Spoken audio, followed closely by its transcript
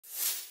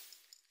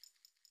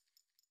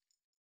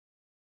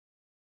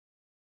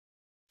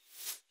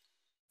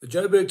The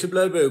Joburg to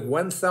Blouberg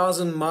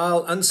 1,000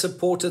 mile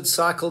unsupported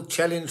cycle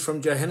challenge from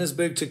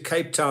Johannesburg to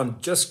Cape Town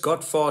just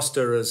got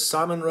faster as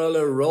Simon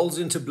Rollo rolls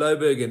into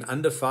Blouberg in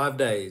under 5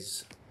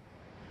 days.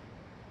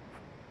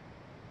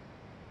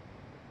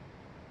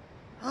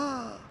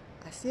 Ah,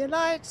 I see a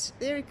light.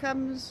 There he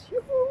comes.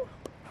 Yoo-hoo.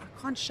 I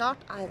can't shout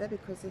either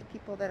because there's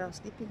people that are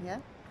sleeping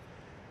here.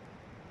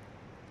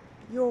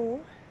 Yo,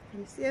 can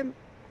you see him?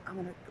 I'm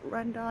gonna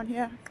run down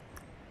here.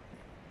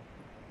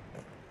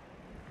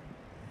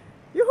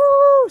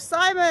 Yoo-hoo,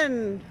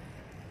 Simon!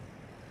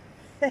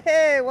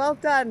 Hey, well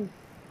done.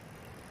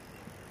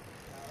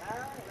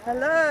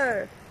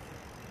 Hello.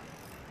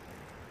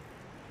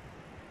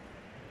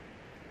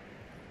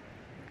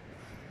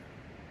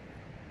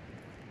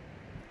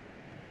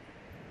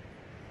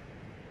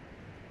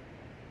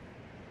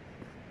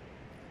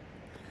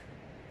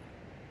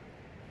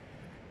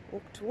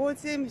 Walk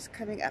towards him. He's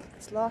coming up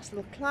this last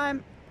little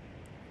climb.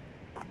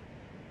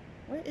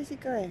 Where is he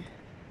going?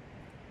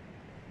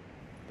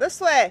 This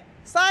way,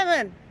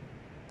 Simon.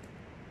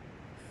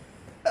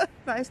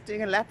 Nice,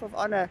 doing a lap of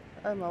honor.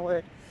 Oh my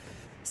word,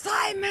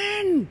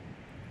 Simon.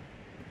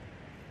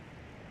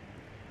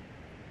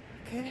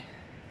 Okay,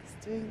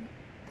 he's doing.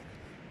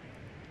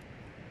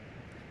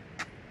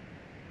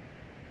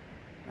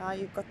 Now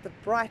you've got the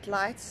bright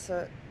lights,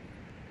 so.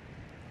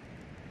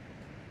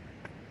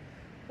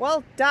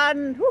 Well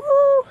done!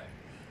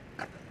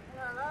 Woohoo!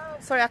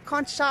 Sorry, I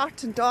can't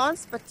shout and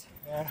dance, but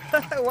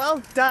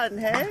well done,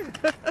 hey?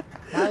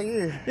 How are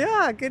you?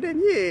 Yeah, good, and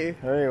you?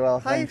 Very well,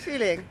 How thanks. are you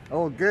feeling?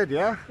 Oh, good,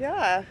 yeah?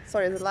 Yeah.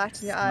 Sorry, there's a light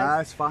in your eyes. No,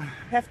 it's fine.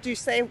 Have to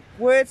say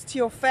words to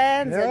your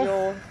fans and Yeah.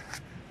 your...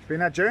 It's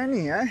been a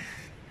journey, eh?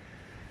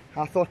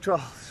 I thought,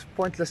 well, it's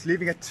pointless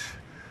leaving it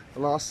the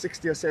last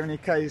 60 or 70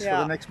 Ks for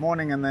Yeah. the next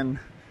morning, and then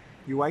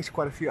you waste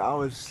quite a few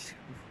hours,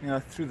 you know,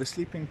 through the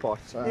sleeping part.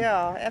 So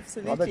Yeah, rather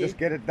absolutely. just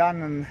get it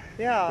done and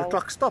Yeah. the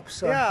clock stops.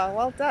 So Yeah,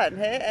 well done,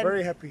 hey? And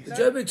very happy. The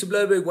Joburg to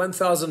Blouberg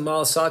 1,000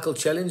 mile cycle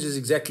challenge is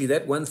exactly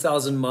that,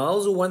 1,000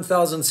 miles or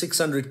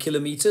 1,600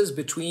 kilometers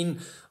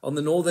between, on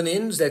the northern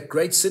end, that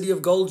great city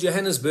of gold,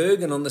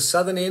 Johannesburg, and on the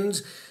southern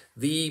end,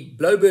 the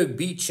Blouberg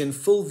beach in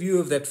full view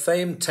of that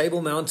famed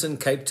Table Mountain,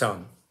 Cape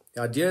Town.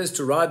 The idea is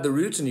to ride the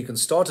route, and you can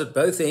start at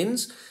both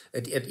ends,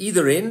 at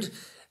either end.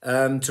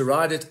 To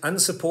ride it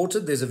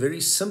unsupported, there's a very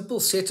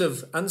simple set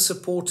of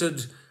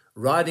unsupported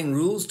riding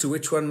rules to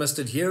which one must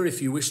adhere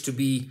if you wish to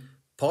be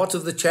part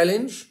of the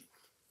challenge.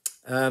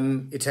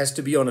 It has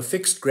to be on a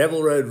fixed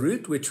gravel road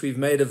route, which we've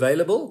made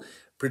available.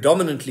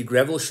 Predominantly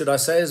gravel, should I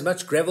say, as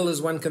much gravel as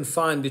one can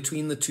find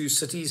between the two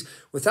cities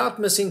without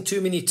missing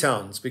too many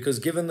towns, because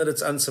given that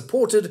it's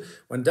unsupported,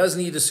 one does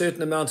need a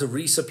certain amount of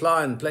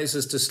resupply and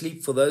places to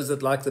sleep for those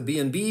that like the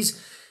B&Bs,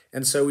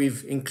 and so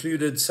we've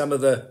included some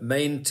of the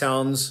main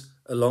towns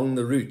along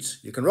the route.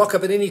 You can rock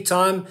up at any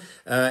time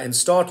and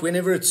start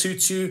whenever it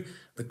suits you.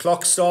 The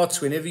clock starts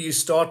whenever you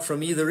start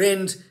from either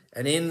end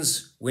and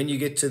ends when you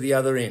get to the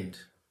other end.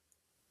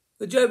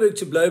 The Joburg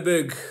to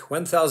Blouberg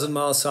 1,000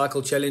 mile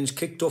cycle challenge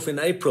kicked off in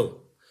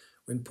April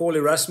when Paul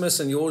Erasmus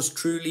and yours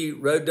truly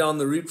rode down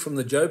the route from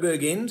the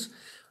Joburg end.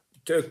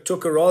 It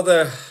took a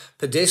rather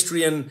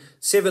pedestrian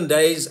 7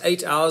 days,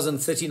 8 hours and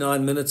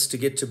 39 minutes to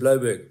get to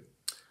Blouberg.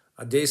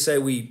 I dare say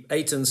we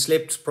ate and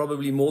slept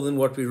probably more than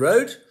what we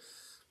rode.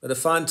 But a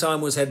fine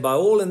time was had by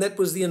all, and that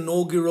was the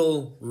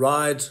inaugural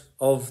ride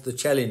of the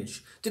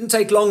challenge. Didn't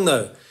take long,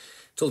 though,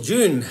 till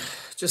June,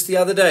 just the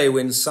other day,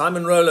 when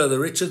Simon Rollo, the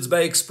Richards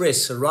Bay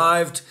Express,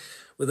 arrived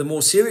with a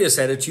more serious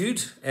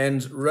attitude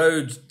and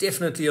rode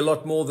definitely a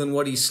lot more than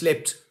what he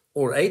slept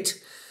or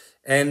ate,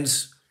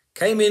 and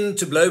came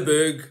into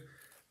Blouberg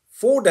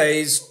 4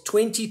 days,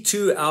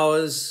 22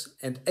 hours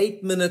and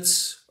 8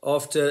 minutes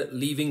after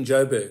leaving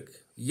Joburg.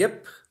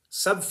 Yep,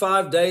 sub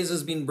 5 days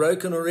has been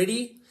broken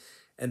already.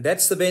 And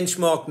that's the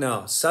benchmark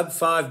now, sub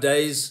 5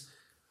 days.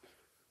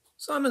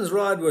 Simon's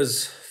ride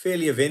was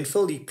fairly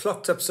eventful. He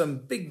clocked up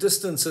some big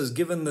distances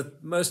given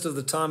that most of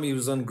the time he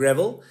was on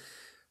gravel.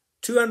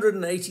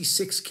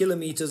 286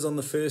 kilometers on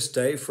the first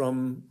day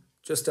from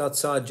just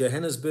outside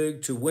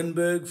Johannesburg to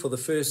Winburg for the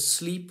first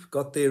sleep.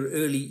 Got there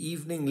early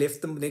evening,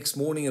 left them next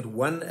morning at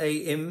 1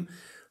 a.m.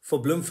 for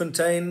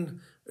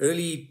Bloemfontein.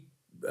 Early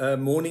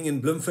morning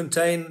in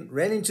Bloemfontein,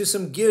 ran into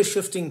some gear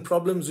shifting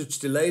problems which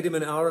delayed him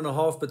an hour and a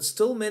half, but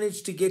still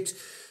managed to get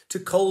to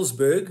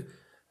Colesberg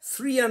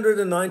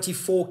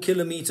 394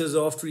 kilometers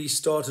after he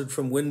started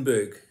from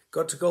Winburg.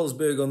 Got to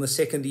Colesberg on the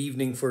second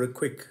evening for a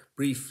quick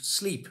brief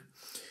sleep.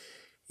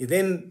 He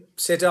then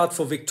set out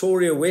for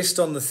Victoria West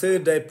on the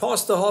third day,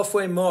 past the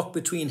halfway mark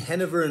between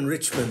Hanover and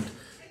Richmond,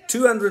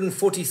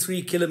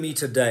 243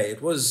 kilometer day.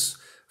 It was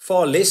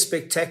far less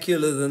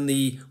spectacular than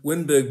the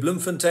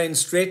Winburg-Bloemfontein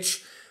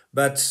stretch,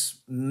 but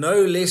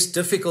no less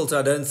difficult,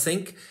 I don't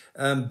think,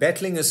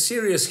 battling a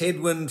serious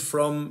headwind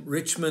from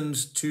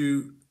Richmond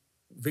to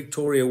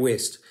Victoria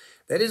West.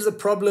 That is the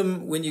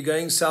problem when you're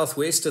going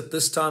southwest at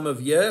this time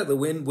of year. The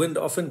wind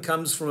often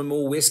comes from a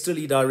more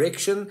westerly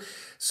direction,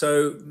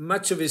 so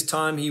much of his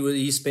time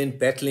he spent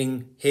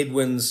battling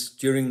headwinds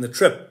during the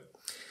trip.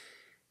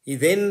 He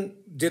then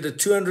did a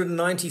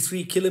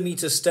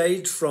 293-kilometer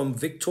stage from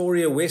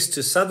Victoria West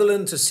to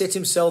Sutherland to set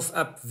himself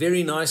up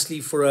very nicely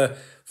for a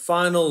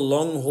final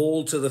long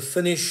haul to the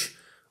finish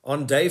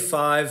on day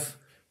 5,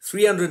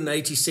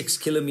 386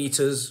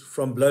 kilometers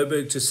from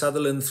Blouberg to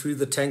Sutherland through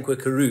the Tankwa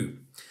Karoo.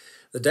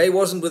 The day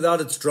wasn't without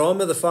its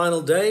drama. The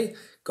final day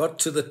got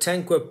to the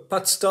Tankwa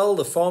Patstal,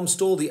 the farm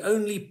stall, the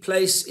only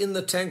place in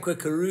the Tankwa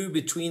Karoo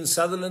between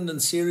Sutherland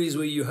and Ceres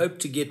where you hope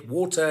to get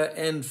water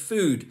and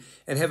food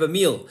and have a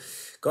meal.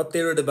 Got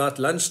there at about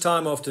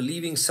lunchtime after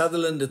leaving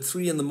Sutherland at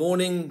 3 in the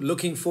morning,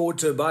 looking forward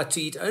to a bite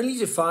to eat, only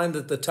to find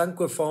that the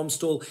Tankwa farm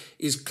stall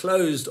is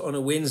closed on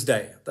a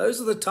Wednesday. Those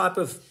are the type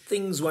of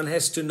things one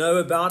has to know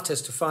about,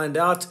 has to find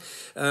out.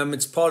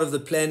 It's part of the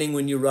planning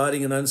when you're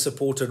riding an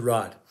unsupported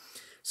ride.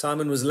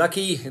 Simon was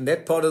lucky. In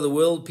that part of the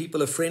world,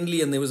 people are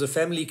friendly, and there was a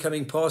family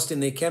coming past in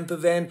their camper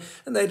van,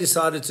 and they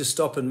decided to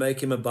stop and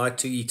make him a bite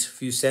to eat, a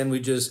few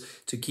sandwiches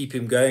to keep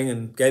him going,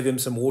 and gave him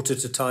some water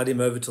to tide him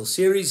over till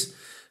Ceres.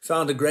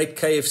 Found a great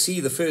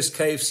KFC, the first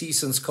KFC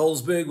since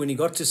Colesberg, when he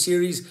got to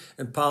Ceres,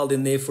 and piled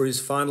in there for his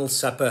final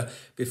supper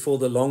before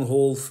the long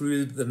haul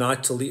through the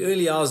night till the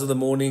early hours of the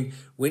morning,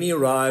 when he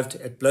arrived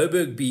at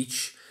Blouberg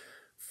Beach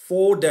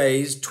 4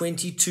 days,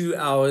 22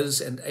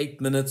 hours and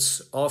 8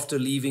 minutes after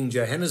leaving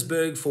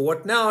Johannesburg for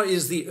what now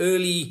is the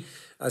early,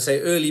 I say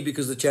early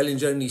because the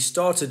challenge only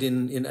started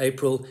in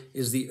April,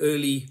 is the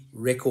early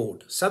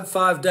record. Sub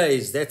 5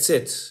 days, that's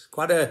it.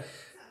 Quite a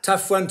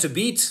tough one to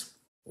beat.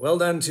 Well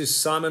done to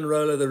Simon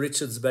Rollo, the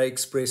Richards Bay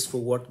Express,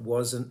 for what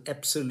was an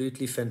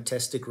absolutely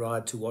fantastic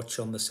ride to watch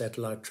on the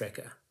satellite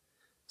tracker.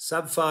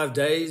 Sub 5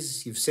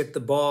 days, you've set the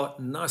bar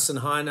nice and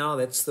high now,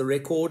 that's the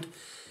record,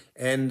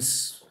 and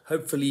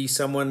hopefully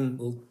someone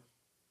will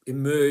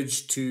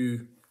emerge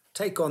to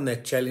take on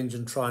that challenge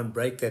and try and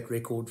break that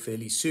record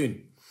fairly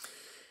soon.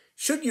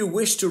 Should you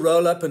wish to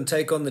roll up and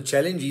take on the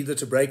challenge, either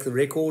to break the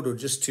record or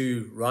just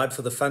to ride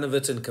for the fun of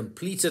it and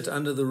complete it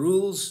under the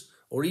rules,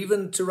 or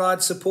even to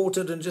ride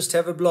supported and just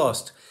have a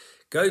blast,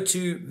 go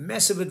to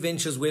Massive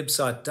Adventures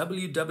website,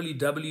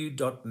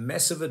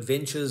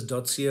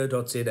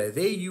 www.massiveadventures.co.za.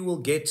 There you will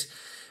get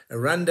a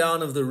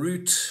rundown of the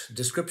route,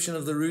 description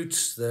of the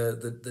route,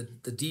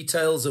 the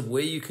details of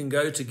where you can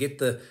go to get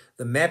the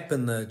map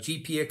and the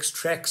GPX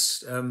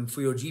tracks for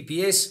your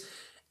GPS,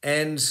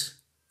 and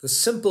the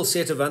simple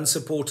set of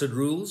unsupported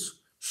rules.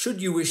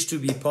 Should you wish to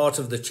be part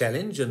of the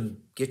challenge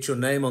and get your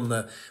name on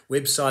the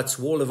website's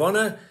wall of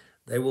honor,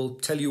 they will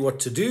tell you what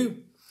to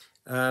do.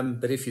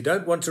 But if you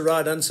don't want to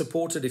ride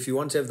unsupported, if you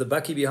want to have the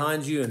bucky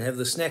behind you and have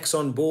the snacks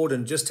on board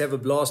and just have a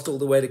blast all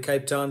the way to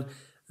Cape Town,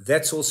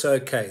 that's also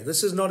okay.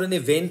 This is not an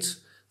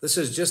event. This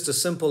is just a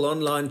simple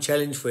online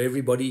challenge for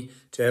everybody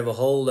to have a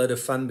whole load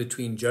of fun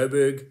between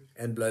Joburg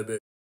and Blouberg.